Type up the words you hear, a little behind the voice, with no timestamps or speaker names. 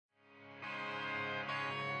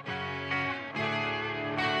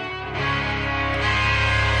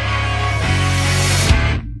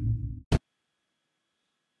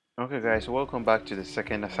Okay guys, so welcome back to the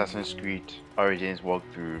second Assassin's Creed Origins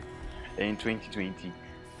walkthrough in 2020.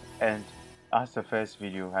 And as the first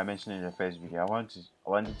video, I mentioned in the first video, I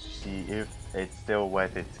wanted to see if it's still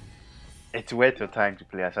worth it. It's worth your time to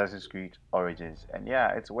play Assassin's Creed Origins. And yeah,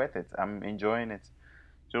 it's worth it. I'm enjoying it.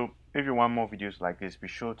 So if you want more videos like this, be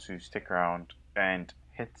sure to stick around and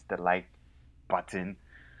hit the like button.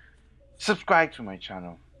 Subscribe to my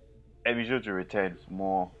channel. And be sure to return for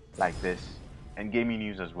more like this and gaming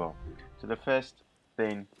news as well. So the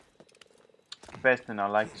thing first thing I'd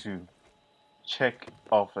like to check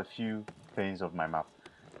off a few things of my map.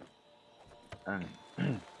 And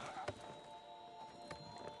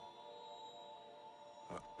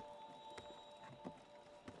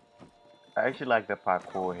I actually like the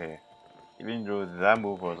parkour here. Even though that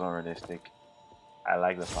move was unrealistic, I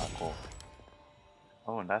like the parkour.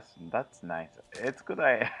 Oh, that's nice. It's good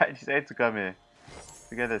I decided to come here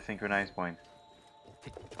to get a synchronized point.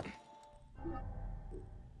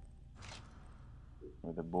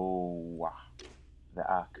 With the bow. Wow. The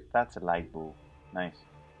arc. That's a light bow. Nice.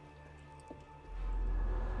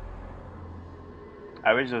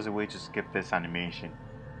 I wish there was a way to skip this animation.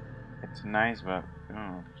 It's nice, but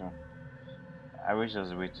I wish there was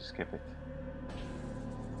a way to skip it.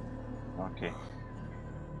 Okay.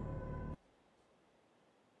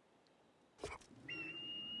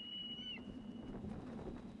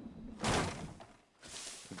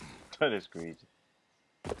 That is crazy.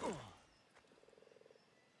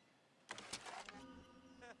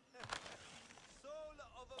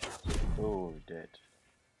 Oh, dead.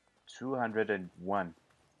 201.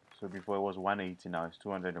 So before it was 180, now it's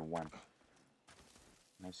 201.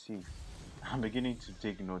 I see. I'm beginning to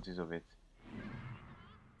take notice of it.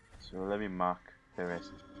 So let me mark the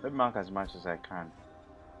rest. Let me mark as much as I can.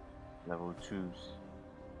 Level 2s.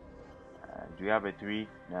 Do we have a 3?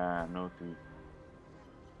 Nah, no 3.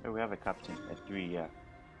 Oh, we have a captain. A 3, yeah.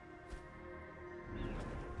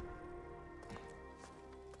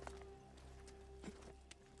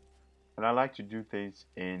 But I like to do things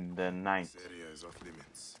in the night. This area is off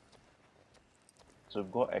limits. So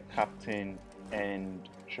we've got a captain and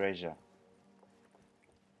treasure.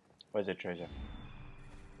 Where's the treasure?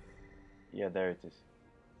 Yeah, there it is.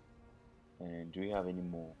 And do we have any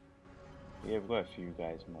more? Yeah, we've got a few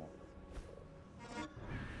guys more.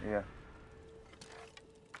 Yeah.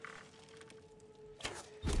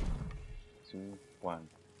 2, 1.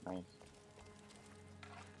 Nice.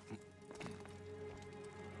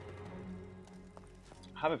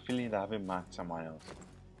 I have a feeling that I haven't marked someone else.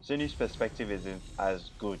 Sony's perspective isn't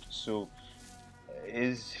as good, so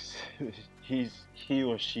is he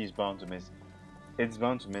or she's bound to miss. It's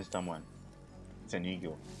bound to miss someone. It's an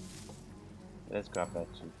eagle. Let's grab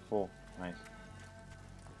that too. 4. Nice.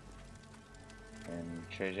 And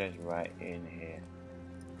treasure is right in here.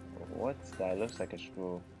 What's that? It looks like a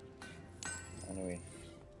scroll. Anyway.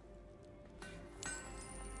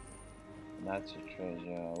 That's your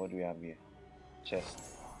treasure. What do we have here? Chest.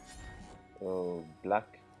 Oh,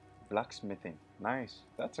 blacksmithing. Nice.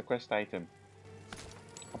 That's a quest item.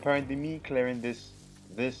 Apparently me clearing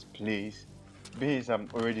this place means I'm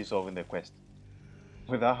already solving the quest.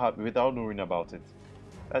 Without knowing about it.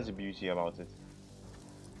 That's the beauty about it.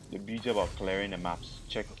 The beauty about clearing the maps.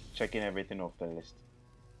 Checking everything off the list.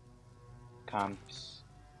 Camps,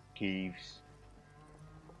 caves.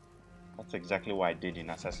 That's exactly what I did in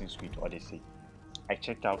Assassin's Creed Odyssey. I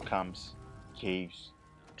checked out camps, caves,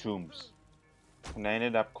 tombs, and I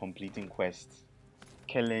ended up completing quests,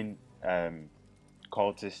 killing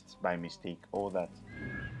cultists by mistake, all that.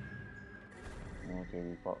 Okay,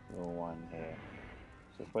 we've got no one here.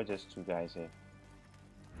 So we're just 2 guys here.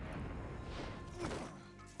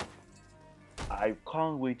 I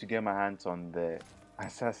can't wait to get my hands on the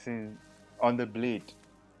blade.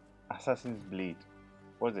 Assassin's blade.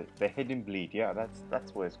 What's it? The hidden blade. Yeah,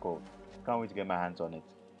 that's what it's called. Can't wait to get my hands on it.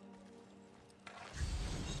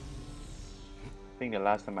 I think the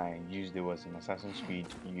last time I used it was in Assassin's Creed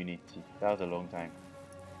Unity. That was a long time.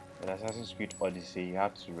 With Assassin's Creed Odyssey, you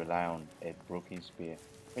have to rely on a broken spear,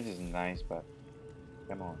 which is nice, but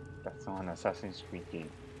come on, that's not an Assassin's Creed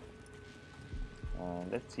game.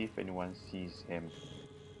 Let's see if anyone sees him.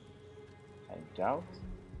 I doubt,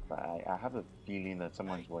 but I have a feeling that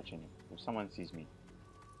someone's watching him. If someone sees me,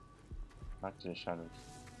 back to the shadows.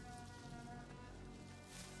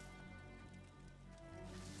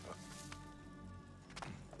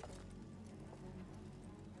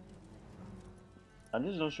 I'm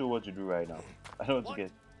just not sure what to do right now. I don't want to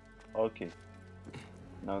get... Okay.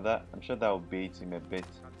 Now that... I'm sure that will bait him a bit.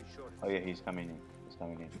 Oh yeah, he's coming in. He's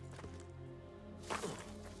coming in.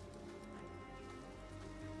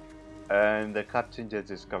 And the captain just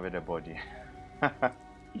discovered a body. I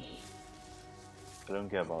don't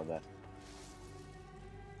care about that.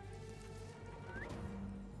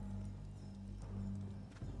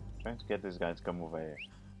 Trying to get this guy to come over here.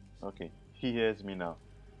 Okay, he hears me now.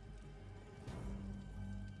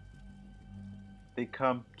 They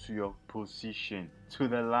come to your position, to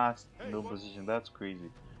the last no position. That's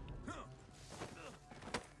crazy.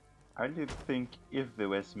 I really think if they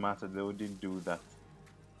were smarter, they wouldn't do that.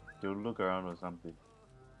 They would look around or something.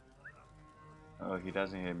 Oh, he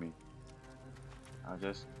doesn't hear me. I'll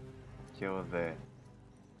just kill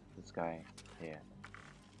this guy here.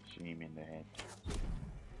 Shoot him in the head.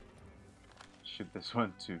 Shoot this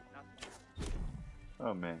one too.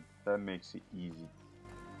 Oh man, that makes it easy.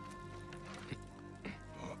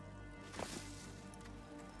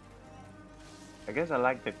 I guess I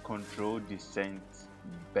like the control descent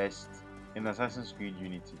best in Assassin's Creed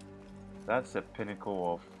Unity. That's the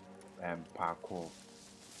pinnacle of parkour.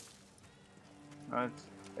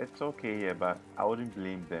 It's okay here, but I wouldn't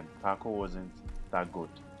blame them. Parkour wasn't that good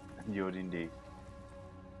in the olden days.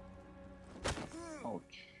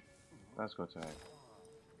 Ouch. Let's go to it.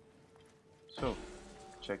 So,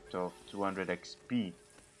 checked off 200 XP.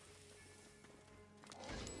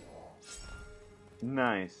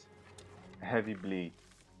 Nice. Heavy blade.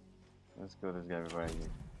 Let's kill this guy right here.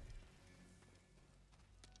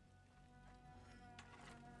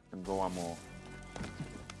 And go one more.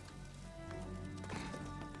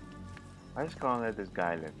 I just can't let this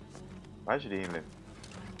guy live. Why should he live?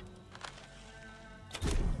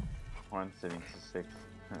 176.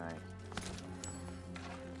 Nice.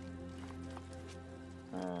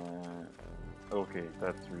 Okay,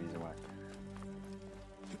 that's the reason why.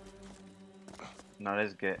 Now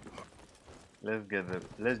let's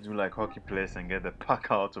do like hockey players and get the puck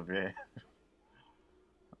out of here.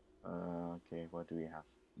 Okay, what do we have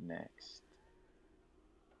next?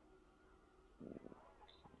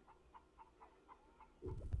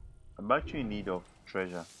 I'm actually in need of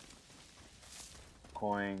treasure,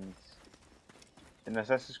 coins. In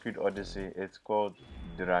Assassin's Creed Odyssey, it's called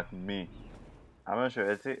drachmae. I'm not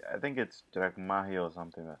sure. I think it's drachmae or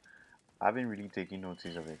something. I haven't really taken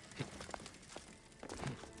notice of it.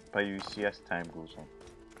 But you see as time goes on.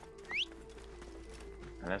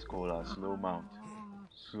 And let's call our slow mount.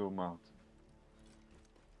 Slow mount.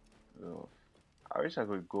 Oh, I wish I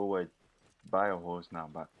could go buy a horse now,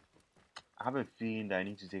 but I have a feeling that I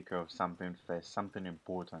need to take care of something first, something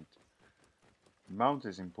important. Mount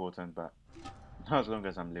is important, but not as long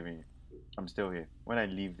as I'm living here. I'm still here. When I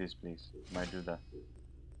leave this place, I might do that.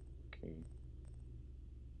 Okay.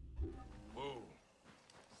 Whoa.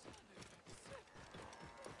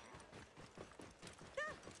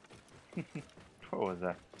 What was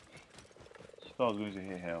that? She thought I was going to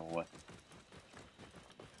hit her or what?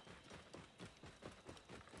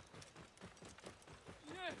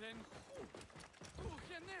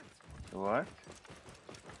 What?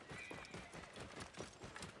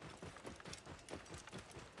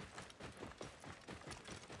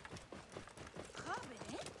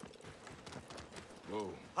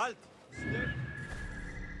 Whoa. Halt!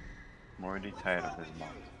 I'm already tired of this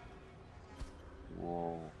mount.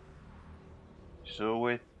 Whoa. So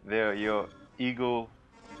with your eagle,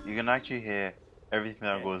 you can actually hear everything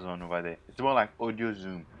that goes on over there. It's more like audio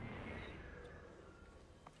zoom.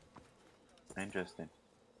 Interesting.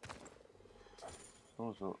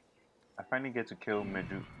 Also, I finally get to kill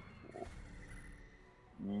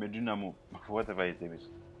Medunamo, whatever his name is.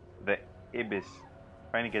 The Ibis.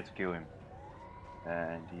 Finally get to kill him.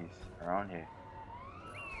 And he's around here.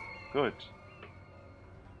 Good.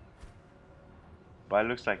 But it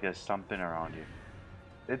looks like there's something around here.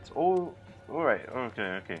 It's all alright,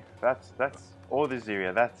 okay. That's all this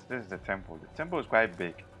area. This is the temple. The temple is quite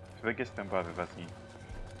big. It's the biggest temple I've ever seen.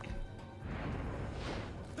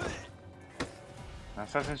 In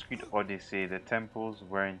Assassin's Creed Odyssey, the temples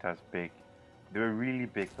weren't as big. They were really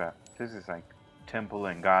big, but this is like temple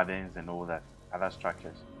and gardens and all that other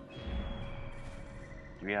structures.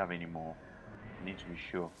 Do we have any more? I need to be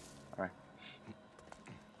sure. Alright.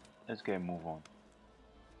 Let's get a move on.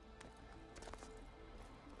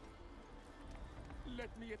 Let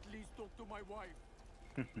me at least talk to my wife.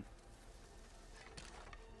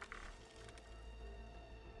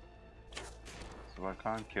 So I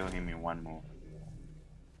can't kill him in one move.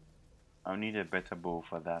 I'll need a better bow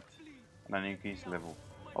for that. And an increased level.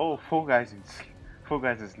 Oh, four guys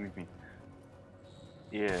are sleeping.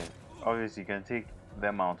 Yeah, obviously you can take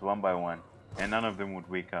them out one by one, and none of them would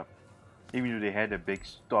wake up, even though they had a big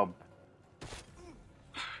stomp.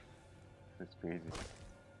 That's crazy.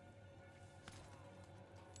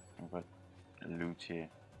 I've got loot here.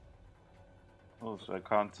 Oh, so I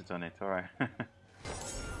can't sit on it. Alright.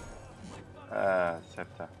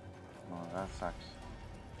 Scepter. Oh, that sucks.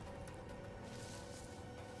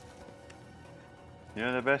 You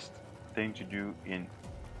know, the best thing to do in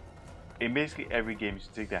basically every game is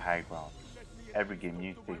to take the high ground. Every game you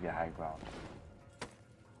need to take the high ground.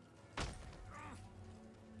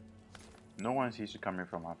 No one sees you coming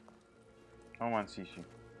from up. No one sees you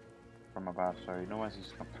from above. Sorry, no one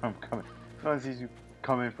sees you from coming. No one sees you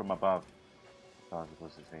coming from above. That's what I was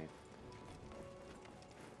supposed to say.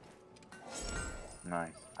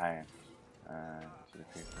 Nice, iron. To the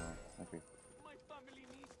people. Okay. My family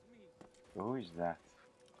needs me. Who is that?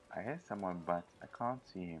 I hear someone, but I can't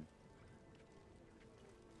see him.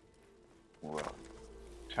 Well,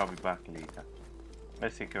 shall be back later.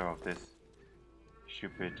 Let's take care of this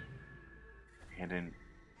stupid hidden.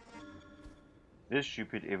 This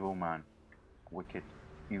stupid evil man. Wicked,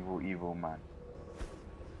 evil man.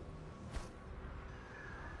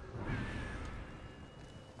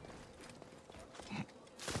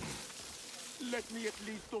 Let me at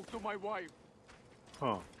least talk to my wife.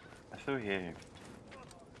 Oh, I still hear him.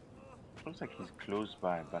 Looks like he's close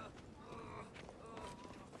by, but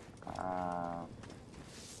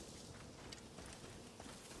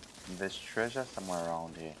there's treasure somewhere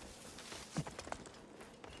around here.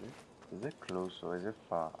 Is it close or is it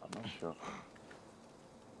far? I'm not sure.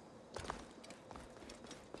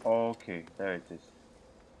 Okay, there it is.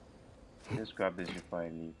 Let's grab this before I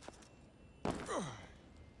leave.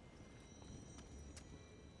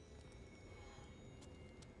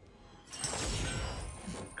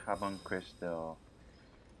 Carbon crystal.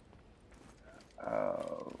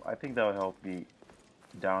 I think that will help me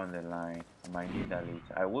down the line. I might need that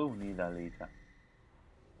later. I will need that later.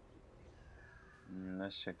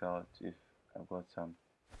 Let's check out if I've got some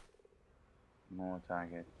more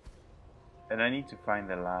target. And I need to find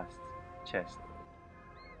the last chest.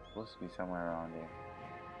 It's supposed to be somewhere around here.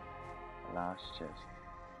 Last chest.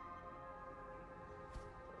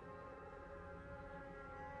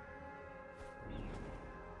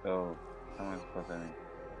 Oh, someone's spotted me.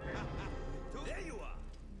 There you are.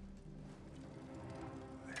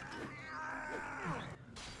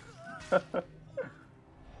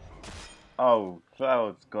 Oh,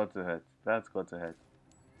 that's got to hurt. That's got to hurt.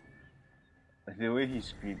 The way he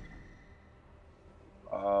screamed.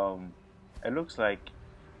 It looks like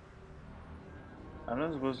I'm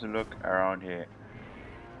not supposed to look around here.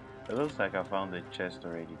 It looks like I found the chest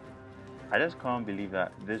already. I just can't believe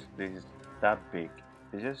that this place is that big.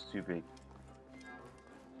 It's just too big.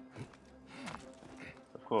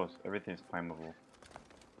 Of course, everything is climbable.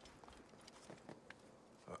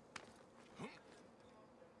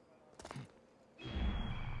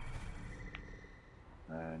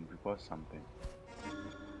 And we got something.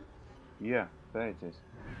 Yeah, there it is.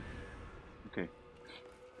 Okay.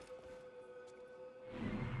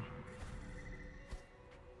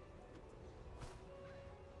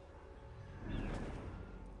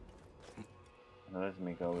 Now let's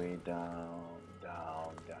make our way down.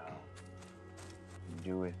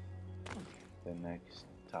 Do it. The next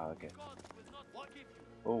target.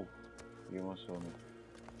 Oh, you almost saw me.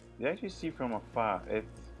 You actually see from afar.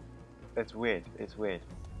 It's weird. It's weird.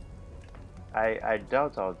 I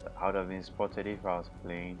doubt I would have been spotted if I was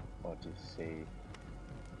playing or just say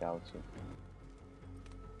doubt it.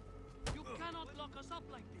 You cannot lock us up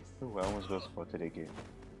like this. Oh, I almost got spotted again.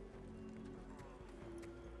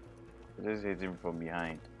 I just hit him from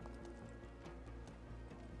behind.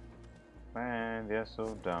 Man, they're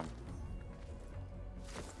so dumb.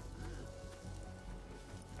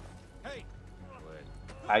 Hey.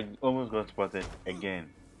 I almost got spotted again.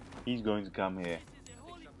 He's going to come here.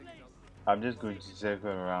 I'm just going to circle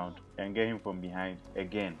around and get him from behind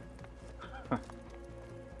again.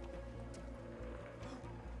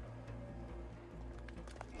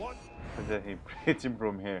 What? And then he hit him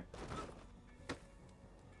from here.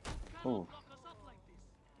 Oh,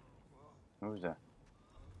 who's that?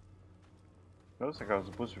 Looks like I was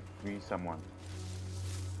supposed to free someone.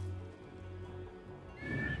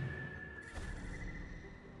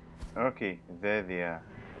 Okay, there they are,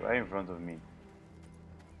 right in front of me.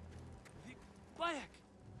 Bayek!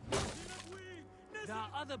 There are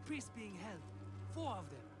other priests being held. 4 of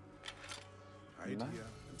them. Hide here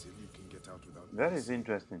until you can get out without That is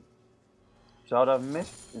interesting. So I would have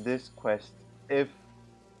missed this quest if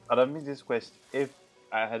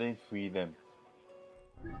I hadn't freed them.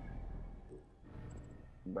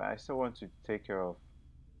 But I still want to take care of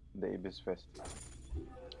the Ibis first.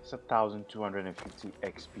 It's 1,250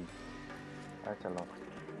 XP. That's a lot.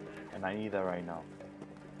 And I need that right now.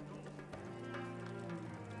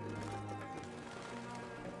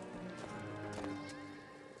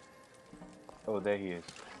 Oh, there he is.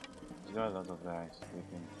 There's got a lot of guys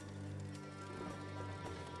sleeping.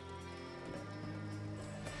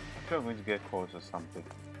 I'm sure I'm going to get calls or something.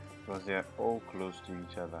 Because they're all close to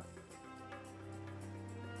each other.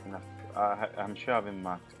 And I'm sure I've been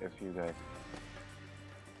marked a few guys.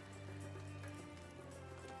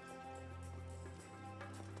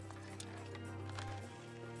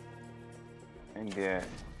 And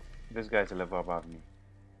this guy's a level above me.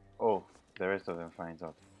 Oh, the rest of them finds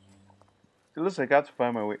out. So it looks like I have to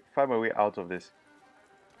find my way out of this.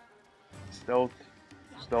 Stealth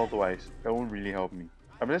wise, that won't really help me.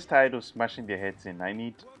 I'm just tired of smashing their heads in. I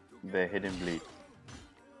need the hidden blade.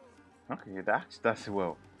 Okay, the axe does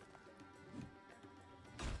well.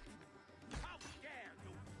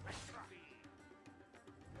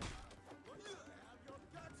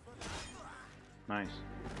 Nice.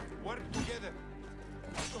 Work together.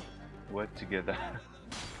 Work together.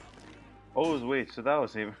 Oh wait, so that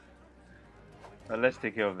was him. Let's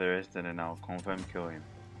take care of the rest and then I'll confirm kill him.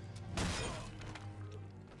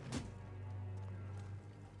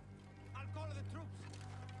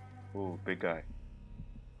 Oh, big guy.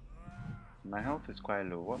 My health is quite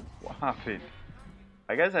low. What happened?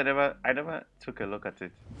 I guess I never took a look at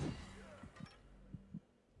it.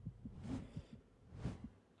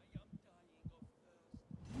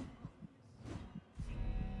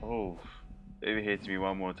 Oh, if he hits me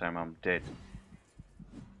one more time, I'm dead.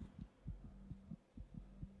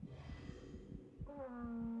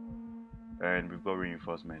 And we've got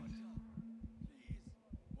reinforcements.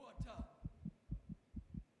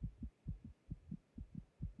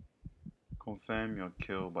 Confirm your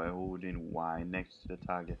kill by holding Y next to the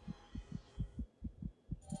target.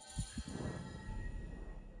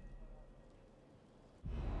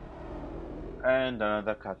 And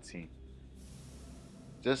another cutscene.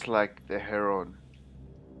 Just like the Heron.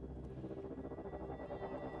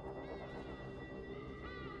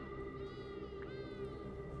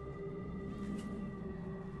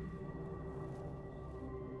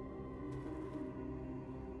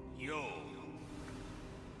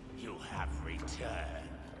 You have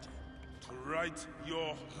returned. To right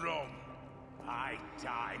your wrong. I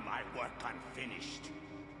die my work unfinished.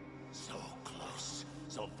 So close,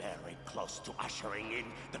 so very close to ushering in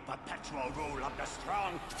the perpetual rule of the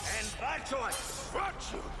strong and virtuous.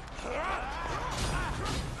 Virtue! The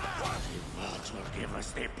world will give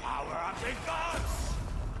us the power of the gods.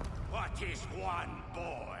 What is one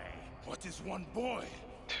boy? What is one boy?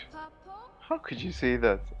 How could you say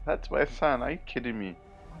that? That's my son. Are you kidding me?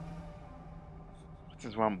 What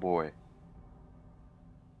is one boy?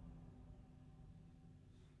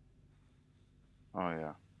 Oh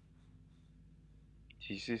yeah.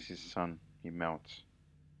 He sees his son, he melts.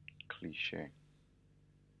 Cliche.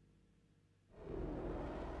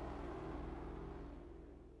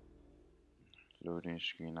 Loading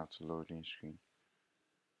screen after loading screen.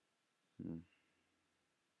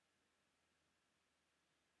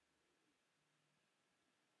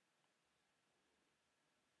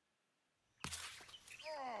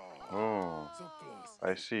 Oh, So close.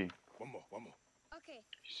 I see. One more. Okay,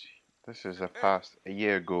 This is a past a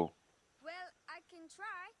year ago. well, I can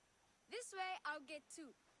try. This way I'll get two.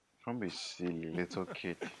 Don't be silly, little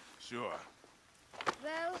kid. Sure.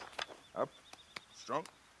 Well, Up. Strong.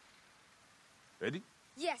 Ready?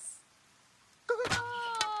 yes.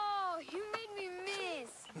 Oh, you made me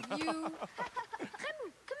miss. You. Remu,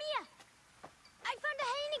 come here. I found a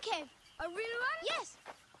hyena cave. A real one? Yes.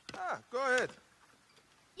 Go ahead.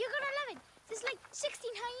 You're gonna love it. There's like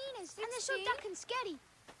 16 hyenas, and they're so dark and scary.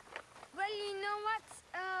 Well, you know what?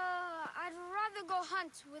 I'd rather go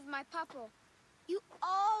hunt with my papa. You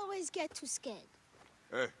always get too scared.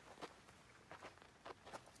 Hey.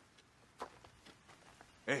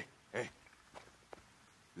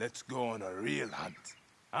 Let's go on a real hunt.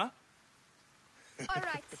 Huh? All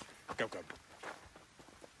right. Come.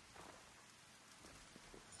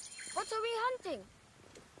 What are we hunting?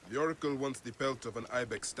 The Oracle wants the pelt of an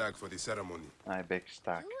ibex stag for the ceremony. I beg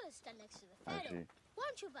stack. You will stand next to the I pharaoh, see.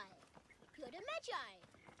 won't you, Bayek? You're the Medjay.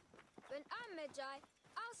 When I'm Medjay,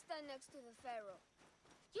 I'll stand next to the pharaoh.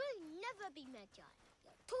 You'll never be Medjay.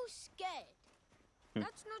 You're too scared.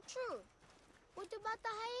 That's not true. What about the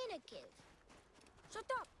hyena kid? Shut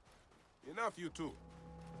up. Enough, you two.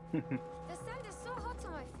 The sand is so hot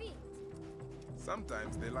on my feet.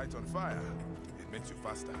 Sometimes they light on fire. It makes you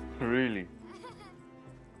faster. Really? It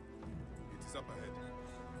is up ahead.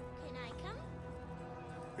 Can I come?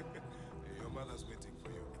 Your mother's waiting for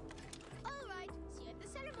you. All right. See you at the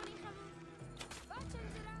ceremony, Remu. Bye,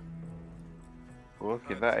 Chandra.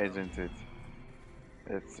 Okay, that isn't it.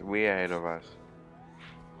 It's way ahead of us.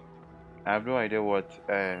 I have no idea what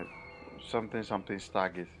something Stargate. This is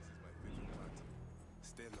my favorite part.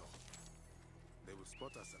 Stay low. They will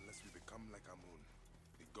spot us unless we become like Amun,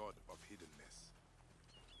 the god of hiddenness.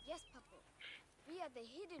 Yes, Papa. We are the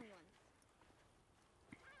hidden one.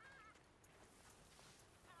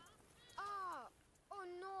 Ah! Oh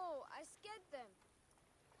no! I scared them.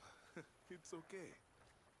 It's okay.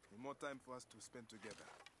 More time for us to spend together.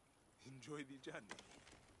 Enjoy the journey.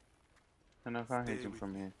 And I can't hit Stay him with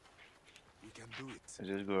from me. here. We can do it. I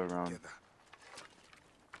just go around. Together.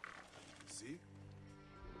 See?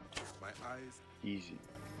 My eyes. Easy.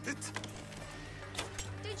 Hit!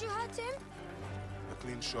 Did you hurt him? A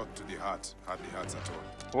clean shot to the heart. Hardly hurts at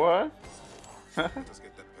all. What? Let us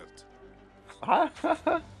get that pelt.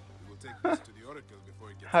 We will take this to the oracle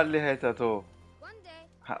before it gets Hardly hurt at all. One day.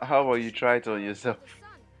 How about you try it on yourself? The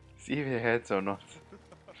sun. See if it hurts or not.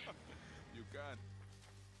 You can.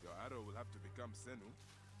 Your arrow will have to become Senu.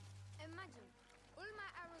 Imagine, all my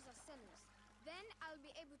arrows are sinners. Then I'll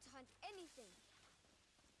be able to hunt anything.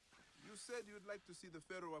 You said you'd like to see the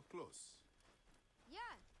Pharaoh up close.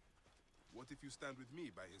 Yeah. What if you stand with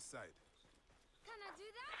me by his side? Can I do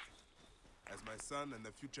that? As my son and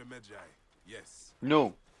the future Medjay, yes.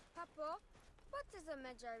 No. Papa, what is a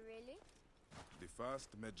Medjay really? The first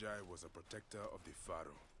Medjay was a protector of the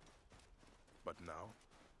Pharaoh. But now,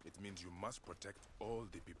 it means you must protect all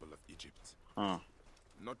the people of Egypt. Huh.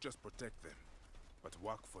 Not just protect them, but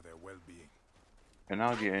work for their well-being. And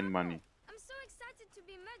how do you earn money? I'm so excited to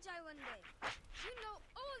be Medjay one day. You know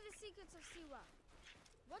all the secrets of Siwa.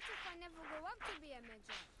 What if I never grow up to be a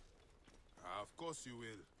Medjay? Of course you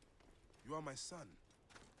will. You are my son.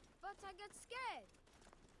 But I get scared.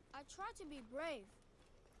 I try to be brave,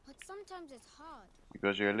 but sometimes it's hard.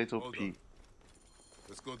 Because you're a little Hold pea. on.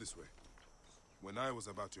 Let's go this way. When I was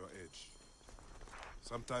about your age,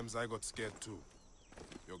 sometimes I got scared too.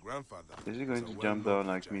 Your grandfather Is he was going a to jump well-known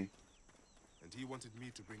down like Medjay, me? and he wanted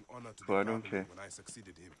me to bring honor to Well, I the don't family care. when I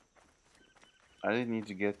succeeded him. I didn't need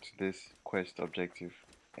to get to this quest objective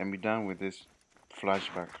and be done with this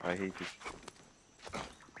flashback. I hate it.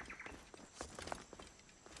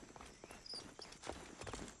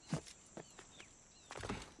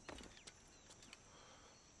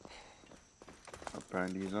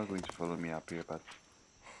 Apparently he's not going to follow me up here, but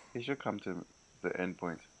he should come to the end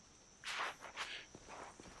point.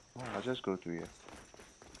 Oh, I'll just go through here.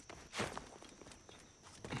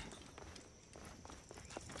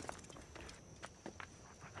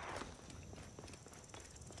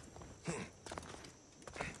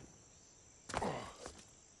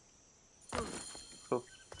 Oh.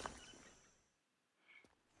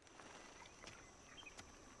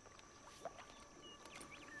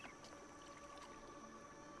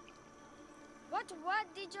 What word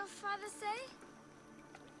did your father say?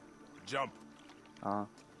 Jump!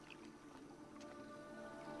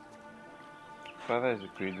 Father is a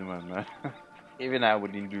crazy man. Even I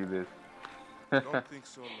wouldn't do this. Don't think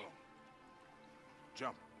so long.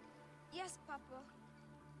 Jump. Yes, Papa.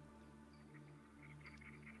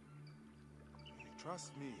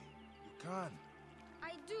 Trust me. You can.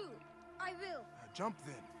 I do. I will. Jump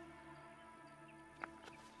then.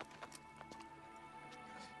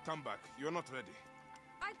 Come back. You're not ready.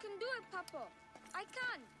 I can do it, Papa. I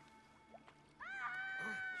can.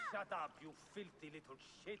 Shut up, you filthy little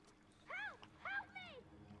shit! Help! Help me!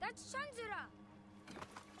 That's Shanzira.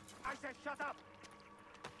 I said shut up!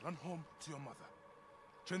 Run home to your mother.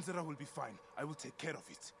 Trenzera will be fine. I will take care of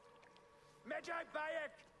it. Medjay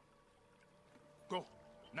Bayek! Go.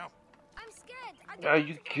 Now. I'm scared. I don't Are want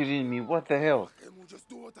you to go. kidding me? What the hell? Emu, just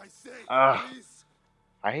do what I say. Ah. Please.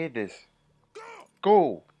 I hate this. Go!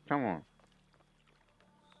 Go! Come on.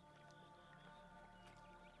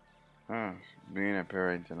 Being a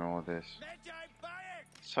parent and all this Medjay Bayek!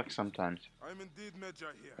 sucks sometimes, I'm indeed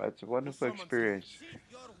Medjay here. but it's a wonderful Who summons experience. Sheath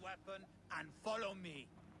your weapon and follow me.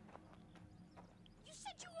 You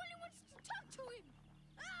said you only wanted to talk to him.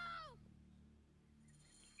 Oh!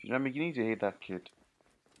 You know, I'm beginning to hate that kid.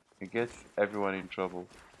 It gets everyone in trouble.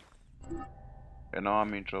 And now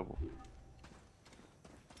I'm in trouble.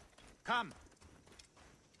 Come!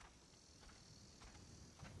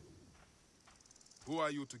 Who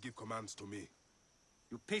are you to give commands to me?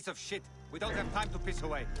 You piece of shit! We don't have time to piss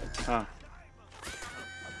away. Huh.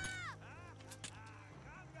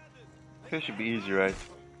 This should be easy, right?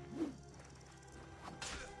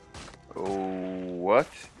 Oh, what?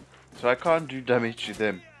 So I can't do damage to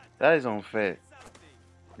them. That is unfair.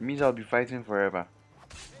 It means I'll be fighting forever.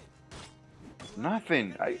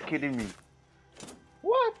 Nothing. Are you kidding me?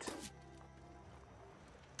 What?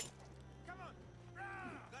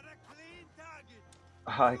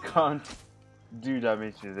 I can't do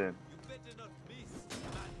damage to them.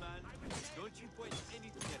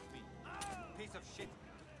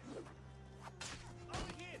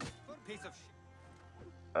 Piece of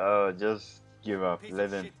Oh, just give up. piece Let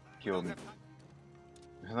of them shit. kill me. Piece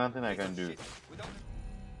There's nothing I can of do. shit. We don't-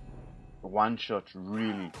 One shot,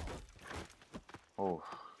 really. Oh.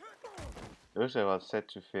 Those are set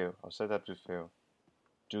to fail. Or set up to fail.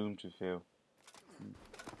 Doomed to fail.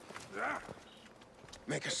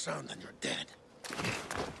 Make a sound and you're dead.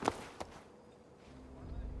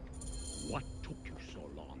 What took you so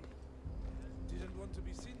long? Didn't want to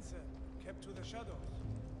be seen, sir. Kept to the shadows.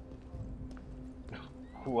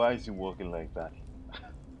 Why is he walking like that?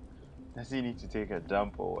 Does he need to take a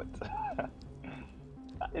dump or what?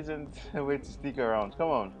 That isn't a way to sneak around. Come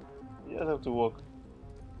on. You just have to walk.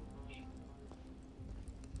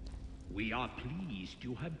 We are pleased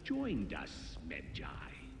you have joined us, Medjay.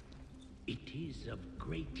 It is of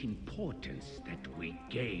great importance that we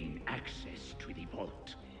gain access to the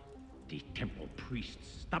vault. The temple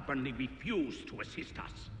priests stubbornly refuse to assist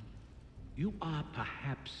us. You are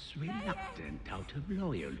perhaps reluctant out of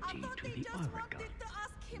loyalty to the Oracle.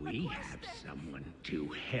 We have someone to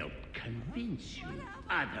help convince you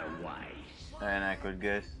otherwise. And I could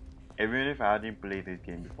guess, even if I hadn't played this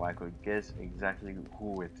game before, I could guess exactly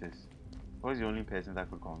who it is. Who's the only person that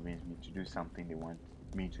could convince me to do something they want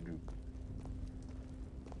me to do?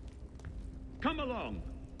 Come along.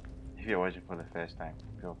 If you're watching for the first time,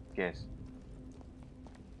 go guess.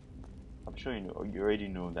 I'm sure you know. You already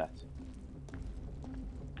know that.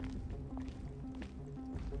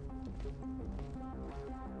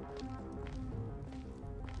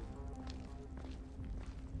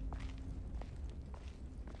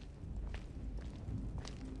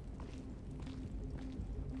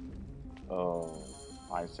 Oh,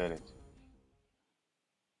 I said it.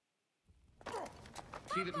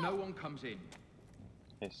 See that no one comes in.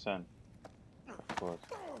 His son, of course.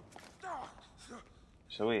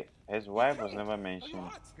 So wait, his wife was never mentioned.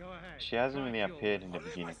 Go ahead. She hasn't really appeared in the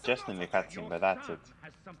beginning, just in the cutscene, but that's it.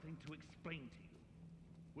 Has something to explain to you.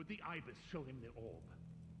 Would the ibis show him the orb?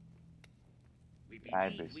 We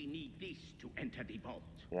believe Ibis. we need this to enter the vault.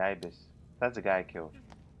 The ibis. That's the guy I killed.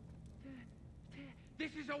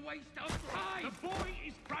 This is a waste of time! The boy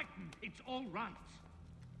is frightened. It's all right.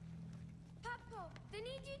 Papo, they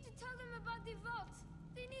need you to tell them about the vault.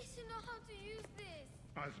 They need to know how to use this.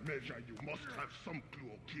 As Medjay, you must have some clue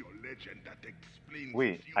or key or legend that explains.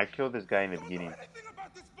 Wait, its I use. killed this guy in the Don't know beginning. anything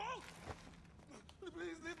about this vault.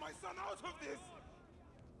 Please leave my son out of this.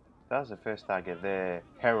 That was the first target, the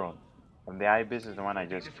heron. And the ibis is the one I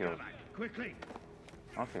just killed. Quickly.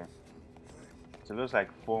 Okay. So it looks like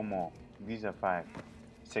 4 more. These are 5.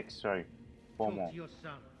 6, sorry. 4 Talk more. to your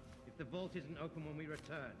son. If the vault isn't open when we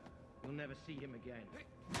return, you'll never see him again.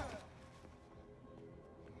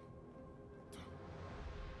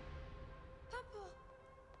 Papo.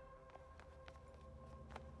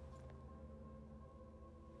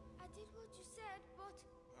 I did what you said, but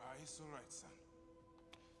It's all right, son.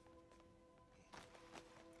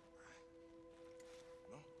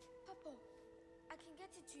 No? Papo, I can get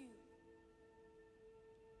it to you.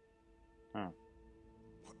 Hmm.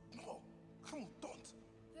 What? No. Come on, don't.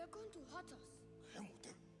 They're going to hurt us.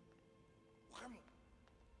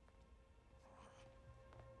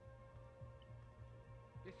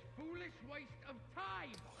 This foolish waste of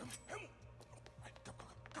time.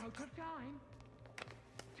 Out of time?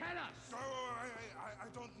 Tell us. No, I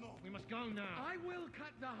don't know. We must go now. I will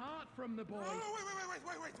cut the heart from the boy. No,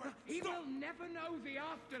 wait. He Stop. will never know the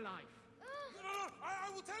afterlife. No, I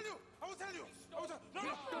will tell you. I will tell you. No.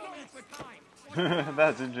 Stop it for time.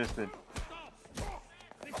 That's interesting. Stop.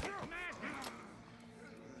 This is madness.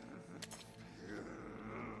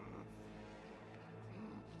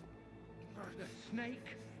 The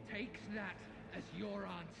snake takes that as your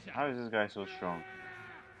answer. How is this guy so strong?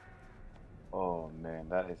 Oh man,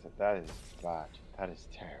 that is bad. That is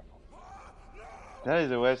terrible. That is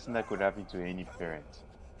the worst thing that could happen to any parent.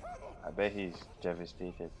 I bet he's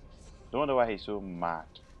devastated. No wonder why he's so mad.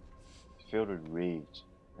 He's filled with rage,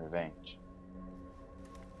 revenge.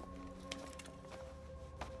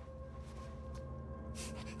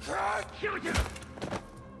 Shoot him!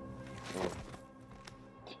 Oh.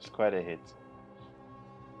 It's quite a hit.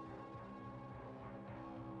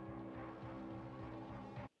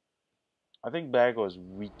 I think Bayek was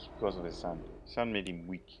weak because of his son. His son made him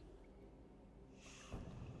weak.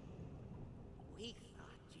 We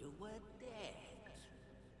thought you were dead.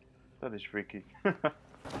 That is freaky.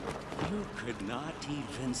 You could not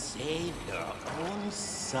even save your own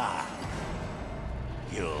son.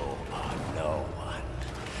 You are no one.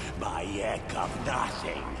 Bayek of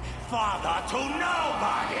nothing. Father to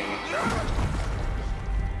nobody.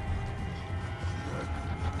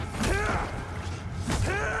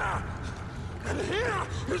 And here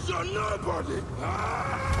Is you're nobody!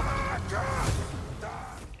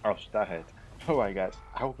 Ouch, that hurt. Alright guys,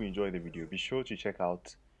 I hope you enjoyed the video. Be sure to check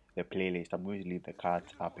out the playlist. I'm going to leave the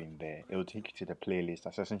cards up in there. It will take you to the playlist,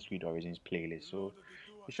 Assassin's Creed Origins playlist. So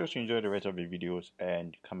be sure to enjoy the rest of the videos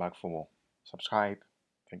and come back for more. Subscribe.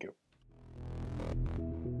 Thank you.